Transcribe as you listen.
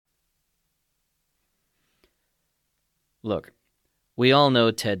Look, we all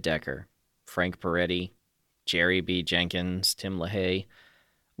know Ted Decker, Frank Peretti, Jerry B. Jenkins, Tim LaHaye.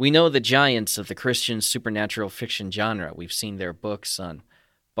 We know the giants of the Christian supernatural fiction genre. We've seen their books on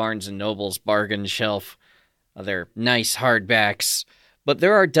Barnes & Noble's bargain shelf, their nice hardbacks. But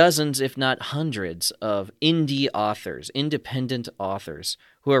there are dozens, if not hundreds, of indie authors, independent authors,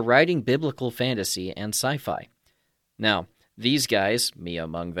 who are writing biblical fantasy and sci-fi. Now, these guys, me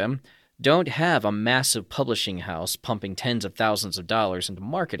among them, don't have a massive publishing house pumping tens of thousands of dollars into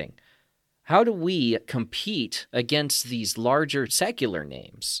marketing. How do we compete against these larger secular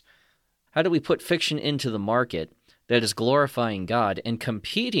names? How do we put fiction into the market that is glorifying God and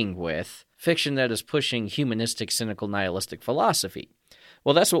competing with fiction that is pushing humanistic, cynical, nihilistic philosophy?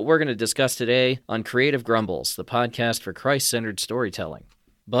 Well, that's what we're going to discuss today on Creative Grumbles, the podcast for Christ-centered storytelling.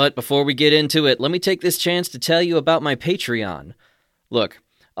 But before we get into it, let me take this chance to tell you about my Patreon. Look,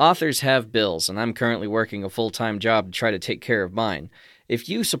 authors have bills, and I'm currently working a full-time job to try to take care of mine. If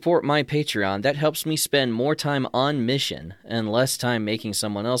you support my Patreon, that helps me spend more time on mission and less time making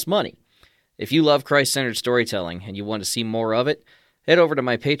someone else money. If you love Christ-centered storytelling and you want to see more of it, head over to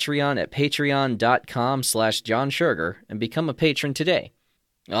my Patreon at patreon.com/JohnSugar and become a patron today.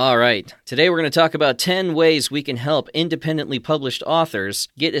 All right, today we're going to talk about 10 ways we can help independently published authors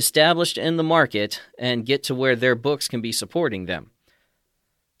get established in the market and get to where their books can be supporting them.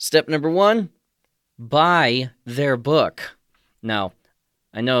 Step number 1, buy their book. Now,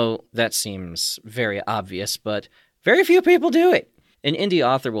 I know that seems very obvious, but very few people do it. An indie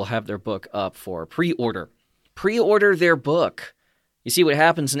author will have their book up for pre-order. Pre-order their book. You see what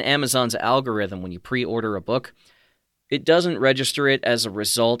happens in Amazon's algorithm when you pre-order a book? It doesn't register it as a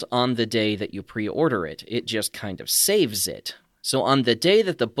result on the day that you pre-order it. It just kind of saves it. So on the day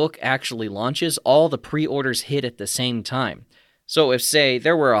that the book actually launches, all the pre-orders hit at the same time. So if, say,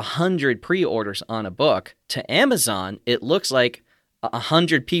 there were 100 pre-orders on a book, to Amazon, it looks like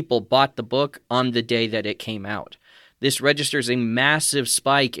 100 people bought the book on the day that it came out. This registers a massive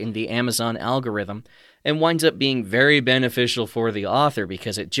spike in the Amazon algorithm and winds up being very beneficial for the author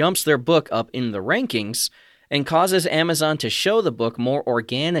because it jumps their book up in the rankings and causes Amazon to show the book more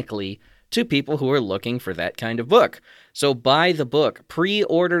organically to people who are looking for that kind of book. So buy the book,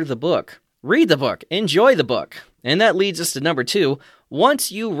 pre-order the book, read the book, enjoy the book. And that leads us to number 2.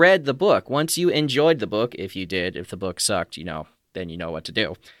 Once you read the book, once you enjoyed the book, if you did, if the book sucked, then you know what to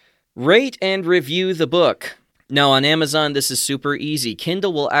do. Rate and review the book. Now on Amazon, this is super easy.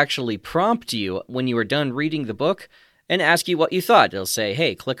 Kindle will actually prompt you when you are done reading the book and ask you what you thought. It'll say,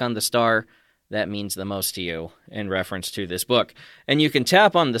 hey, click on the star that means the most to you in reference to this book. And you can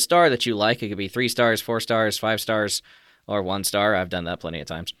tap on the star that you like. It could be 3 stars, 4 stars, 5 stars, or 1 star. I've done that plenty of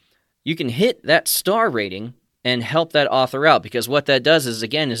times. You can hit that star rating and help that author out, because what that does is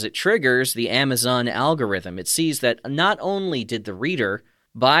it triggers the Amazon algorithm. It sees that not only did the reader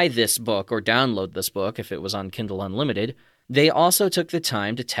buy this book or download this book if it was on Kindle Unlimited, they also took the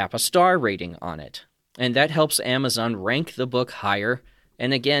time to tap a star rating on it. And that helps Amazon rank the book higher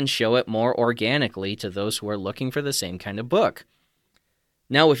and again show it more organically to those who are looking for the same kind of book.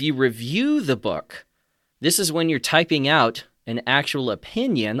 Now, if you review the book, this is when you're typing out an actual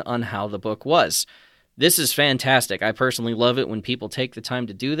opinion on how the book was. This is fantastic. I personally love it when people take the time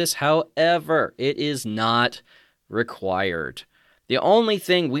to do this. However, it is not required. The only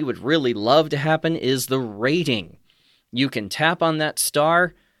thing we would really love to happen is the rating. You can tap on that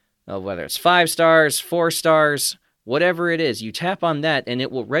star, whether it's 5 stars, 4 stars, whatever it is, you tap on that and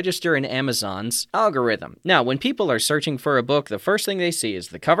it will register in Amazon's algorithm. Now, when people are searching for a book, the first thing they see is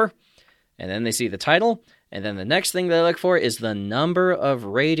the cover, and then they see the title, and then the next thing they look for is the number of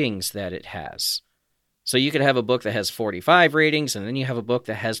ratings that it has. So you could have a book that has 45 ratings, and then you have a book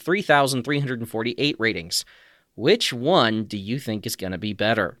that has 3,348 ratings. Which one do you think is going to be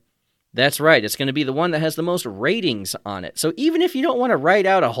better? That's right, it's going to be the one that has the most ratings on it. So even if you don't want to write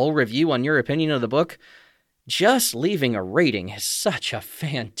out a whole review on your opinion of the book, just leaving a rating is such a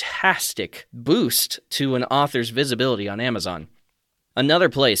fantastic boost to an author's visibility on Amazon. Another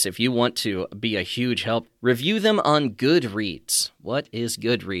place, if you want to be a huge help, review them on Goodreads. What is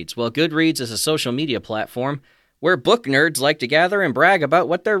Goodreads? Well, Goodreads is a social media platform where book nerds like to gather and brag about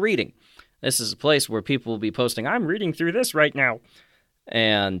what they're reading. This is a place where people will be posting, I'm reading through this right now.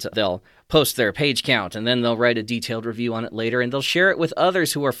 And they'll post their page count, and then they'll write a detailed review on it later, and they'll share it with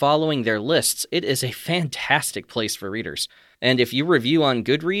others who are following their lists. It is a fantastic place for readers. And if you review on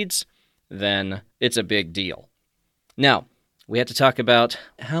Goodreads, then it's a big deal. Now, we have to talk about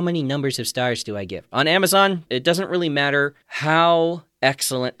how many numbers of stars do I give. On Amazon, it doesn't really matter how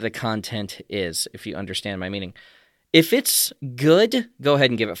excellent the content is, if you understand my meaning. If it's good, go ahead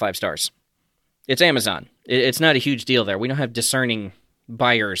and give it 5 stars. It's Amazon. It's not a huge deal there. We don't have discerning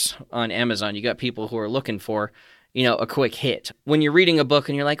buyers on Amazon. You got people who are looking for, a quick hit. When you're reading a book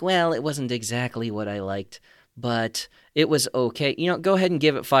and you're like, well, it wasn't exactly what I liked, but it was okay. Go ahead and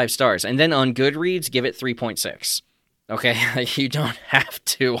give it 5 stars. And then on Goodreads, give it 3.6. Okay? You don't have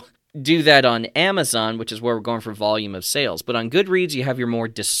to do that on Amazon, which is where we're going for volume of sales. But on Goodreads, you have your more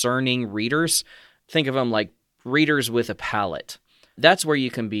discerning readers. Think of them like readers with a palate. That's where you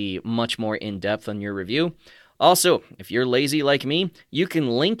can be much more in-depth on your review. Also, if you're lazy like me, you can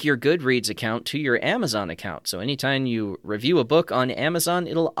link your Goodreads account to your Amazon account. So anytime you review a book on Amazon,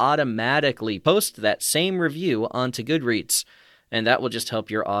 it'll automatically post that same review onto Goodreads. And that will just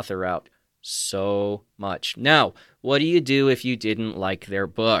help your author out so much. Now, what do you do if you didn't like their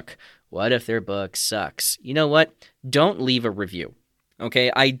book? What if their book sucks? You know what? Don't leave a review.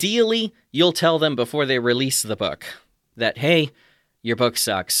 Okay? Ideally, you'll tell them before they release the book that, hey, your book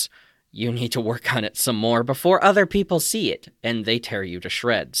sucks. You need to work on it some more before other people see it, and they tear you to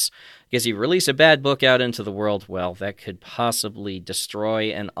shreds. Because you release a bad book out into the world, well, that could possibly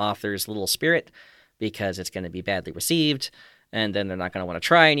destroy an author's little spirit, because it's going to be badly received, and then they're not going to want to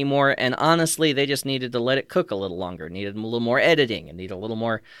try anymore. And honestly, they just needed to let it cook a little longer, needed a little more editing, and needed a little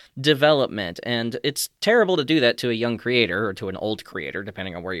more development. And it's terrible to do that to a young creator, or to an old creator,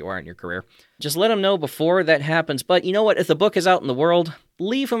 depending on where you are in your career. Just let them know before that happens. But you know what? If the book is out in the world,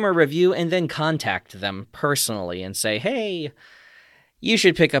 leave them a review and then contact them personally and say, hey, you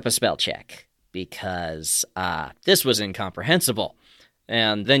should pick up a spell check because this was incomprehensible.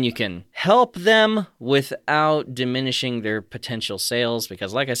 And then you can help them without diminishing their potential sales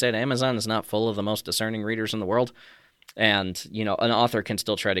because, like I said, Amazon is not full of the most discerning readers in the world. And, an author can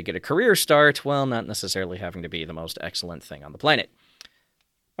still try to get a career start while not necessarily having to be the most excellent thing on the planet.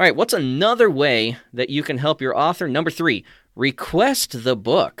 All right, what's another way that you can help your author? Number 3, request the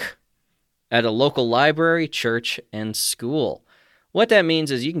book at a local library, church, and school. What that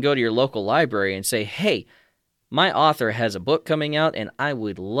means is you can go to your local library and say, hey, my author has a book coming out, and I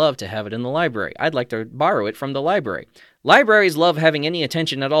would love to have it in the library. I'd like to borrow it from the library. Libraries love having any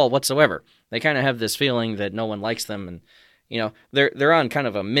attention at all whatsoever. They kind of have this feeling that no one likes them, and they're on kind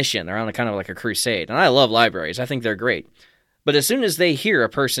of a mission. They're on a kind of like a crusade. And I love libraries. I think they're great. But as soon as they hear a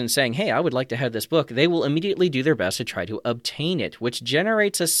person saying, hey, I would like to have this book, they will immediately do their best to try to obtain it, which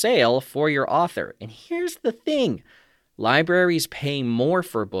generates a sale for your author. And here's the thing. Libraries pay more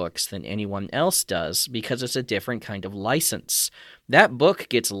for books than anyone else does because it's a different kind of license. That book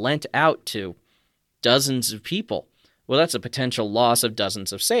gets lent out to dozens of people. Well, that's a potential loss of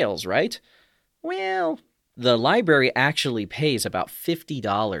dozens of sales, right? Well, the library actually pays about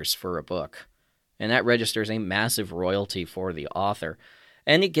 $50 for a book. And that registers a massive royalty for the author.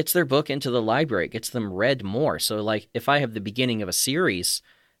 And it gets their book into the library. It gets them read more. So, like, if I have the beginning of a series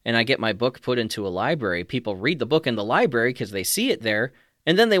and I get my book put into a library, people read the book in the library because they see it there,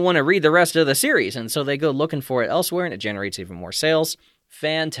 and then they want to read the rest of the series. And so they go looking for it elsewhere, and it generates even more sales.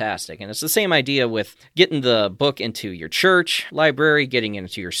 Fantastic. And it's the same idea with getting the book into your church library, getting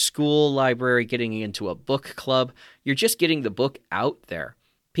into your school library, getting into a book club. You're just getting the book out there.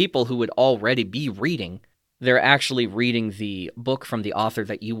 People who would already be reading, they're actually reading the book from the author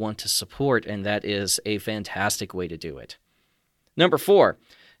that you want to support, and that is a fantastic way to do it. Number 4,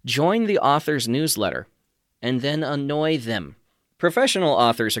 join the author's newsletter, and then annoy them. Professional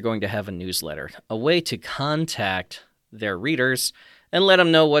authors are going to have a newsletter, a way to contact their readers and let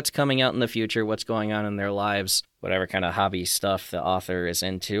them know what's coming out in the future, what's going on in their lives, whatever kind of hobby stuff the author is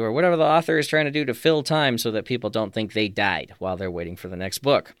into, or whatever the author is trying to do to fill time so that people don't think they died while they're waiting for the next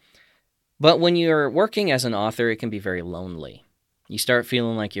book. But when you're working as an author, it can be very lonely. You start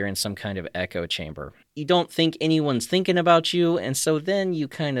feeling like you're in some kind of echo chamber. You don't think anyone's thinking about you, and so then you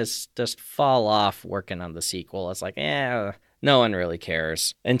kind of just fall off working on the sequel. It's like, no one really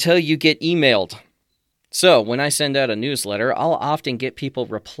cares. Until you get emailed. So when I send out a newsletter, I'll often get people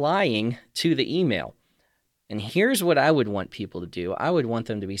replying to the email. And here's what I would want people to do. I would want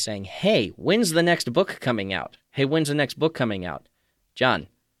them to be saying, hey, when's the next book coming out? Hey, when's the next book coming out? John,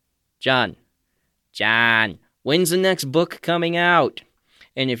 when's the next book coming out?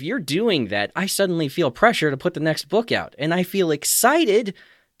 And if you're doing that, I suddenly feel pressure to put the next book out. And I feel excited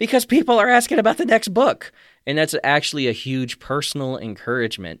because people are asking about the next book. And that's actually a huge personal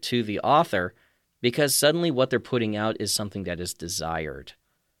encouragement to the author because suddenly what they're putting out is something that is desired.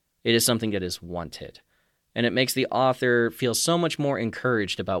 It is something that is wanted. And it makes the author feel so much more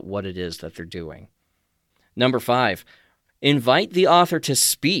encouraged about what it is that they're doing. Number 5, invite the author to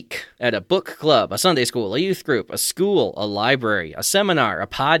speak at a book club, a Sunday school, a youth group, a school, a library, a seminar, a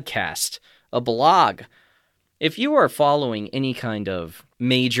podcast, a blog. If you are following any kind of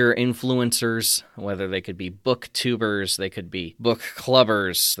major influencers, whether they could be booktubers, they could be book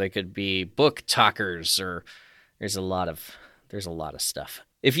clubbers, they could be book talkers, or there's a lot of stuff.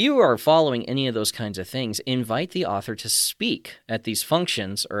 If you are following any of those kinds of things, invite the author to speak at these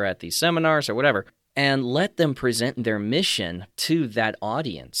functions or at these seminars or whatever, and let them present their mission to that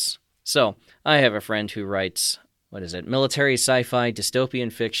audience. So I have a friend who writes, military sci-fi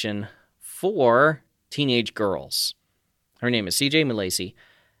dystopian fiction for teenage girls. Her name is CJ Malacy,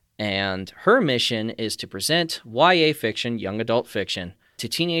 and her mission is to present YA fiction, young adult fiction, to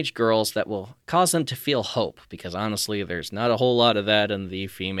teenage girls that will cause them to feel hope, because honestly, there's not a whole lot of that in the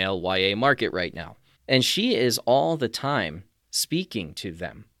female YA market right now. And she is all the time speaking to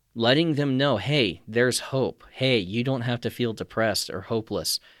them, letting them know, hey, there's hope. Hey, you don't have to feel depressed or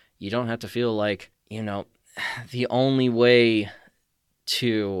hopeless. You don't have to feel like, the only way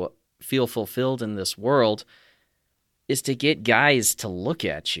to feel fulfilled in this world is to get guys to look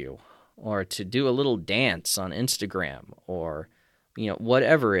at you, or to do a little dance on Instagram, or,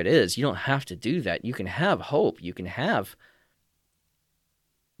 whatever it is. You don't have to do that. You can have hope. You can have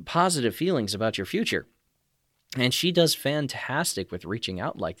positive feelings about your future. And she does fantastic with reaching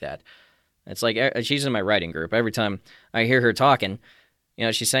out like that. It's like, she's in my writing group. Every time I hear her talking,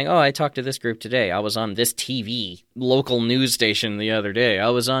 she's saying, oh, I talked to this group today. I was on this TV local news station the other day. I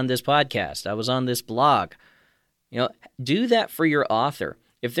was on this podcast. I was on this blog. Do that for your author.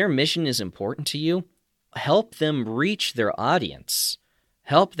 If their mission is important to you, help them reach their audience.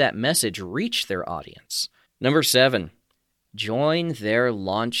 Help that message reach their audience. Number 7, join their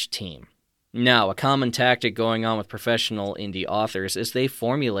launch team. Now, a common tactic going on with professional indie authors is they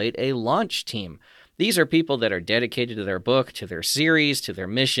formulate a launch team. These are people that are dedicated to their book, to their series, to their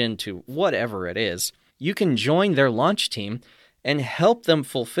mission, to whatever it is. You can join their launch team and help them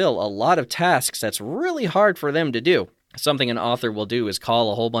fulfill a lot of tasks that's really hard for them to do. Something an author will do is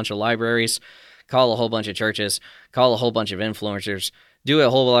call a whole bunch of libraries, call a whole bunch of churches, call a whole bunch of influencers, do a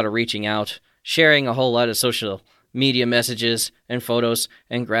whole lot of reaching out, sharing a whole lot of social media messages and photos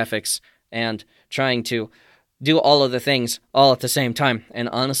and graphics, and trying to do all of the things all at the same time. And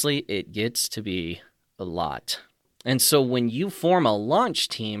honestly, it gets to be a lot. And so when you form a launch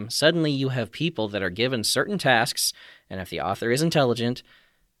team, suddenly you have people that are given certain tasks, and if the author is intelligent,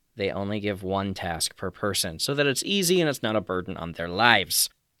 they only give one task per person so that it's easy and it's not a burden on their lives.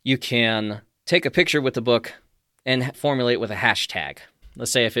 You can take a picture with the book and formulate with a hashtag.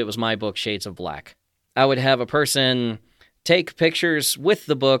 Let's say if it was my book, Shades of Black, I would have a person take pictures with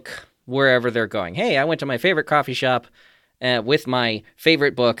the book wherever they're going. Hey, I went to my favorite coffee shop with my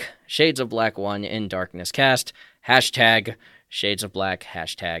favorite book, Shades of Black 1 in Darkness Cast, hashtag Shades of Black,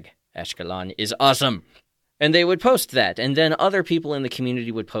 hashtag Ashkelon is awesome. And they would post that, and then other people in the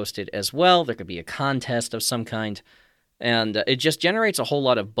community would post it as well. There could be a contest of some kind, and it just generates a whole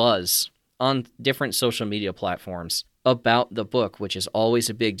lot of buzz on different social media platforms about the book, which is always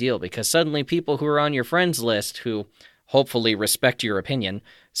a big deal, because suddenly people who are on your friends list, who hopefully respect your opinion,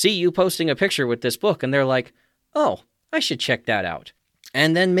 see you posting a picture with this book, and they're like, oh, I should check that out.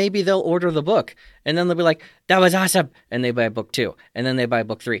 And then maybe they'll order the book, and then they'll be like, that was awesome, and they buy book 2, and then they buy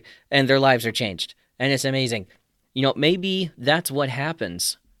book 3, and their lives are changed. And it's amazing. Maybe that's what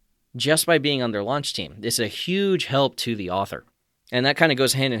happens just by being on their launch team. It's a huge help to the author. And that kind of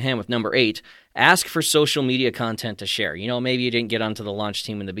goes hand in hand with number 8. Ask for social media content to share. Maybe you didn't get onto the launch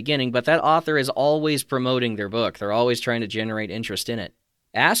team in the beginning, but that author is always promoting their book. They're always trying to generate interest in it.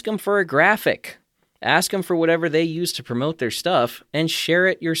 Ask them for a graphic. Ask them for whatever they use to promote their stuff, and share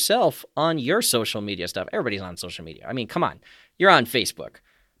it yourself on your social media stuff. Everybody's on social media. I mean, come on. You're on Facebook.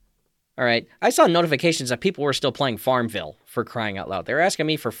 All right, I saw notifications that people were still playing Farmville, for crying out loud. They're asking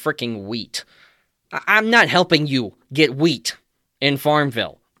me for freaking wheat. I'm not helping you get wheat in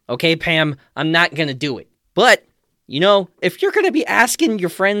Farmville. Okay, Pam? I'm not going to do it. But, if you're going to be asking your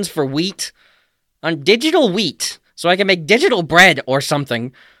friends for wheat, on digital wheat, so I can make digital bread or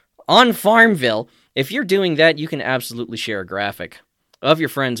something, on Farmville, if you're doing that, you can absolutely share a graphic of your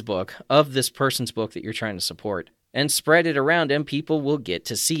friend's book, of this person's book that you're trying to support, and spread it around, and people will get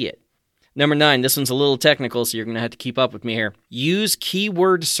to see it. Number 9, this one's a little technical, so you're going to have to keep up with me here. Use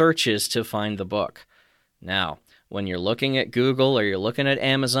keyword searches to find the book. Now, when you're looking at Google, or you're looking at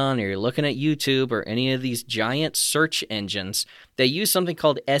Amazon, or you're looking at YouTube, or any of these giant search engines, they use something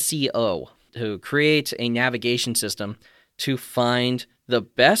called SEO to create a navigation system to find the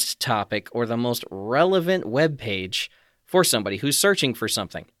best topic or the most relevant web page for somebody who's searching for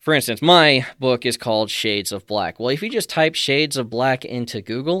something. For instance, my book is called Shades of Black. Well, if you just type Shades of Black into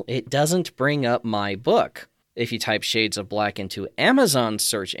Google, it doesn't bring up my book. If you type Shades of Black into Amazon's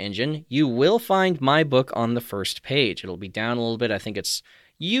search engine, you will find my book on the first page. It'll be down a little bit. I think it's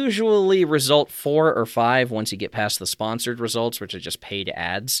usually result 4 or 5 once you get past the sponsored results, which are just paid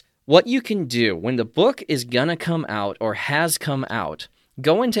ads. What you can do when the book is gonna come out or has come out,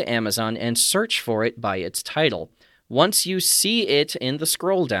 go into Amazon and search for it by its title. Once you see it in the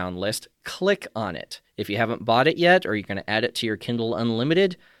scroll down list, click on it. If you haven't bought it yet or you're going to add it to your Kindle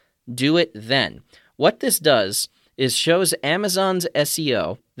Unlimited, do it then. What this does is shows Amazon's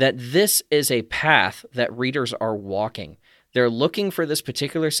SEO that this is a path that readers are walking. They're looking for this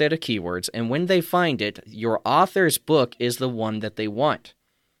particular set of keywords, and when they find it, your author's book is the one that they want.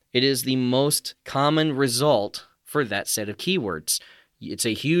 It is the most common result for that set of keywords. It's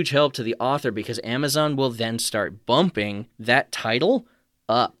a huge help to the author because Amazon will then start bumping that title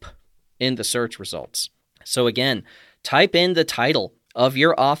up in the search results. So again, type in the title of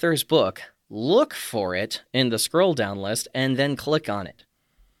your author's book, look for it in the scroll down list, and then click on it.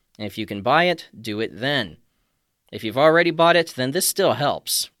 And if you can buy it, do it then. If you've already bought it, then this still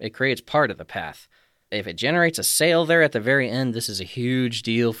helps. It creates part of the path. If it generates a sale there at the very end, this is a huge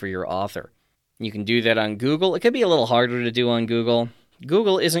deal for your author. You can do that on Google. It could be a little harder to do on Google.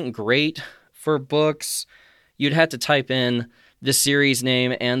 Google isn't great for books. You'd have to type in the series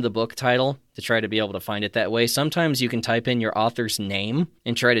name and the book title to try to be able to find it that way. Sometimes you can type in your author's name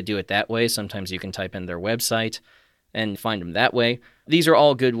and try to do it that way. Sometimes you can type in their website and find them that way. These are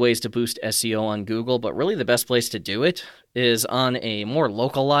all good ways to boost SEO on Google, but really the best place to do it is on a more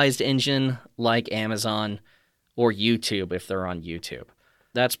localized engine like Amazon or YouTube if they're on YouTube.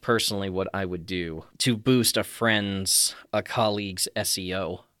 That's personally what I would do to boost a colleague's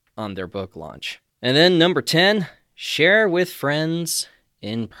SEO on their book launch. And then number 10, share with friends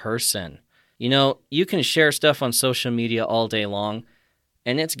in person. You know, you can share stuff on social media all day long,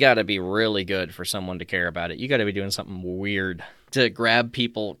 and it's got to be really good for someone to care about it. You got to be doing something weird to grab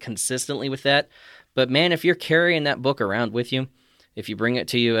people consistently with that. But man, if you're carrying that book around with you, if you bring it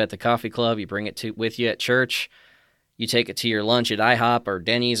to you at the coffee club, you bring it with you at church, you take it to your lunch at IHOP or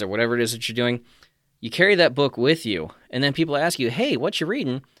Denny's or whatever it is that you're doing, you carry that book with you, and then people ask you, hey, what you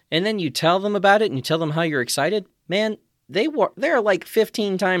reading? And then you tell them about it and you tell them how you're excited. Man, they're like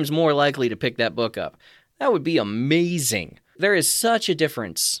 15 times more likely to pick that book up. That would be amazing. There is such a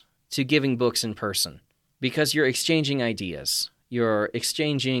difference to giving books in person because you're exchanging ideas. You're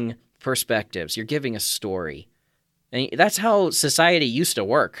exchanging perspectives. You're giving a story. And that's how society used to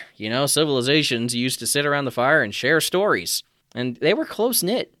work. You know, civilizations used to sit around the fire and share stories. And they were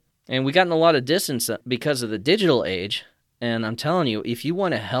close-knit. And we got in a lot of distance because of the digital age. And I'm telling you, if you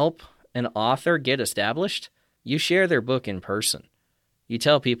want to help an author get established, you share their book in person. You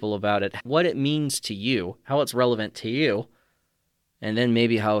tell people about it, what it means to you, how it's relevant to you, and then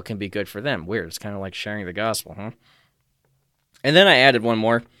maybe how it can be good for them. Weird. It's kind of like sharing the gospel, huh? And then I added one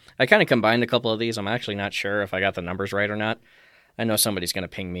more. I kind of combined a couple of these. I'm actually not sure if I got the numbers right or not. I know somebody's going to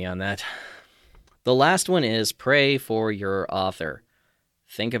ping me on that. The last one is pray for your author.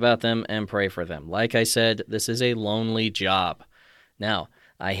 Think about them and pray for them. Like I said, this is a lonely job. Now,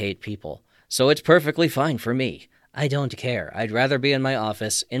 I hate people, so it's perfectly fine for me. I don't care. I'd rather be in my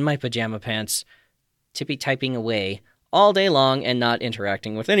office, in my pajama pants, tippy-typing away all day long and not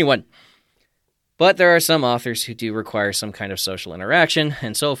interacting with anyone. But there are some authors who do require some kind of social interaction,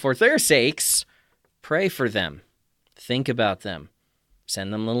 and so for their sakes, pray for them. Think about them.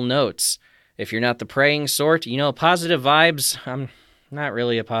 Send them little notes. If you're not the praying sort, positive vibes, I'm not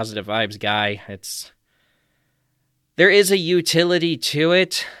really a positive vibes guy. There is a utility to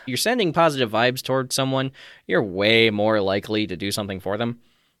it. You're sending positive vibes towards someone, you're way more likely to do something for them,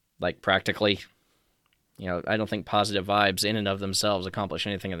 like practically. I don't think positive vibes in and of themselves accomplish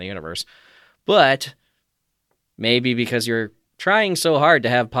anything in the universe. But maybe because you're trying so hard to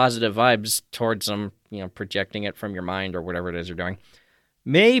have positive vibes towards them, projecting it from your mind or whatever it is you're doing,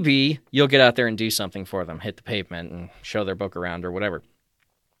 maybe you'll get out there and do something for them, hit the pavement and show their book around or whatever.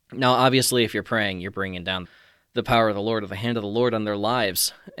 Now, obviously, if you're praying, you're bringing down the power of the Lord or the hand of the Lord on their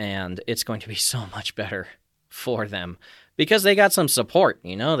lives, and it's going to be so much better for them because they got some support,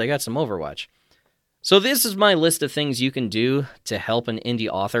 they got some overwatch. So this is my list of things you can do to help an indie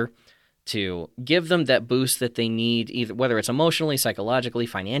author, to give them that boost that they need, either whether it's emotionally, psychologically,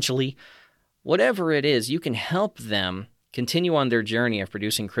 financially, whatever it is, you can help them continue on their journey of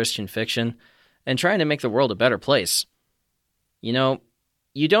producing Christian fiction and trying to make the world a better place. You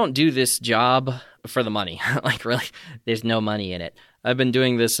don't do this job for the money. Like, really, there's no money in it. I've been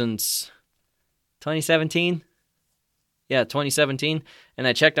doing this since 2017. Yeah, 2017. And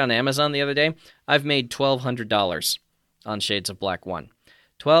I checked on Amazon the other day. I've made $1,200 on Shades of Black 1.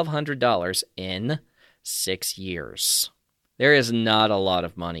 $1,200 in 6 years. There is not a lot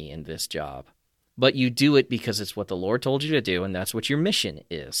of money in this job, but you do it because it's what the Lord told you to do, and that's what your mission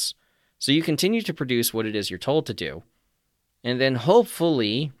is. So you continue to produce what it is you're told to do, and then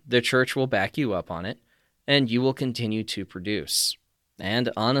hopefully the church will back you up on it, and you will continue to produce.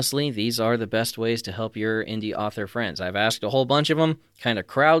 And honestly, these are the best ways to help your indie author friends. I've asked a whole bunch of them, kind of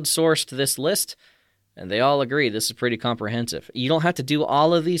crowdsourced this list, and they all agree this is pretty comprehensive. You don't have to do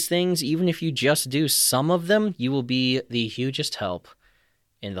all of these things. Even if you just do some of them, you will be the hugest help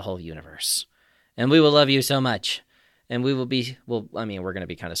in the whole universe. And we will love you so much. And we will be, we're going to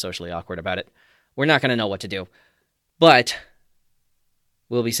be kind of socially awkward about it. We're not going to know what to do. But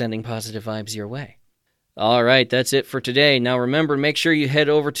we'll be sending positive vibes your way. All right, that's it for today. Now remember, make sure you head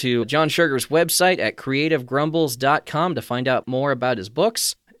over to John Sugar's website at creativegrumbles.com to find out more about his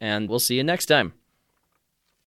books. And we'll see you next time.